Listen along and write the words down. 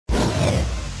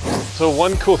So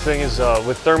one cool thing is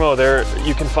with Thermo there,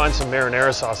 you can find some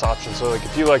marinara sauce options. So like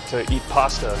if you like to eat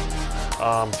pasta,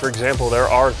 for example, there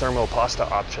are Thermo pasta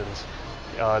options.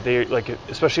 They like,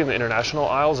 especially in the international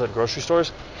aisles at grocery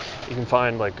stores, you can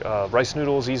find like rice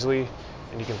noodles easily,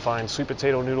 and you can find sweet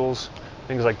potato noodles,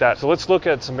 things like that. So let's look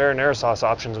at some marinara sauce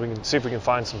options. We can see if we can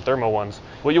find some Thermo ones.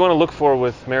 What you want to look for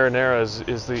with marinara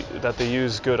is that they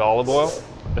use good olive oil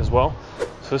as well.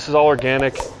 So this is all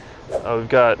organic. We've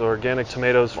got organic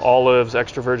tomatoes, olives,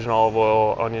 extra virgin olive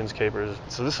oil, onions, capers.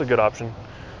 So this is a good option.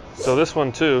 So this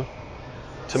one too,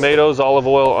 tomatoes, olive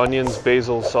oil, onions,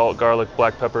 basil, salt, garlic,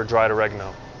 black pepper, dried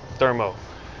oregano, Thermo.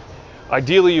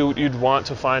 Ideally, you'd want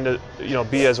to find it,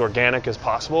 be as organic as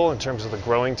possible in terms of the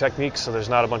growing techniques, so there's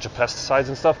not a bunch of pesticides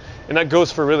and stuff. And that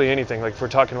goes for really anything, like if we're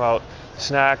talking about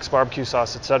snacks, barbecue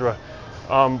sauce, etc.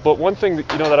 But one thing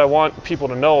that I want people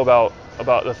to know about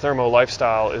the Thermo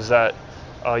lifestyle is that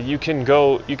you can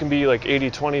be like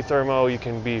 80-20 Thermo, you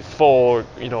can be full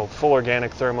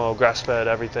organic Thermo, grass-fed,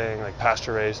 everything, like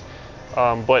pasture-raised.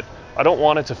 But I don't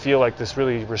want it to feel like this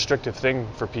really restrictive thing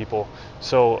for people.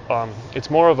 So it's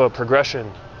more of a progression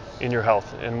in your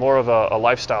health and more of a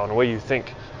lifestyle and the way you think,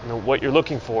 what you're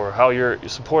looking for, how you're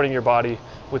supporting your body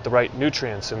with the right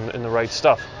nutrients and the right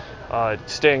stuff,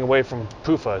 staying away from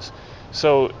PUFAs.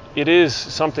 So it is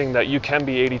something that you can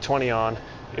be 80-20 on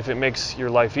if it makes your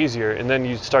life easier, and then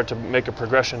you start to make a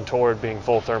progression toward being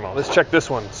full Thermo. Let's check this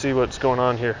one, see what's going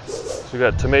on here. So we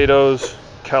got tomatoes,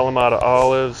 Kalamata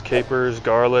olives, capers,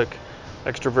 garlic,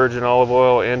 extra virgin olive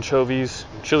oil, anchovies,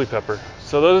 and chili pepper.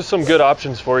 So those are some good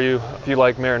options for you if you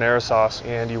like marinara sauce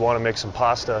and you want to make some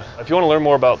pasta. If you want to learn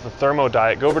more about the Thermo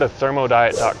Diet, go over to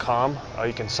thermodiet.com.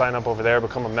 You can sign up over there,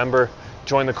 become a member,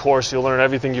 join the course. You'll learn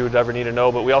everything you would ever need to know,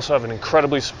 but we also have an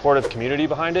incredibly supportive community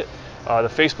behind it. The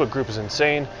Facebook group is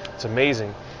insane. It's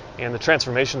amazing. And the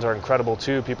transformations are incredible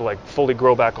too. People like fully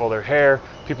grow back all their hair.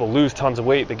 People lose tons of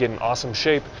weight. They get in awesome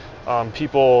shape.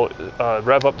 People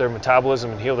rev up their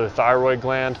metabolism and heal their thyroid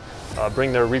gland,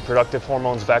 bring their reproductive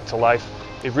hormones back to life.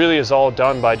 It really is all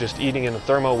done by just eating in the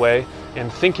Thermo way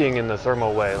and thinking in the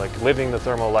Thermo way, like living the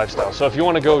Thermo lifestyle. So if you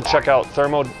want to go check out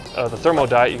the Thermo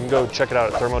Diet, you can go check it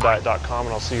out at thermodiet.com,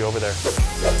 and I'll see you over there.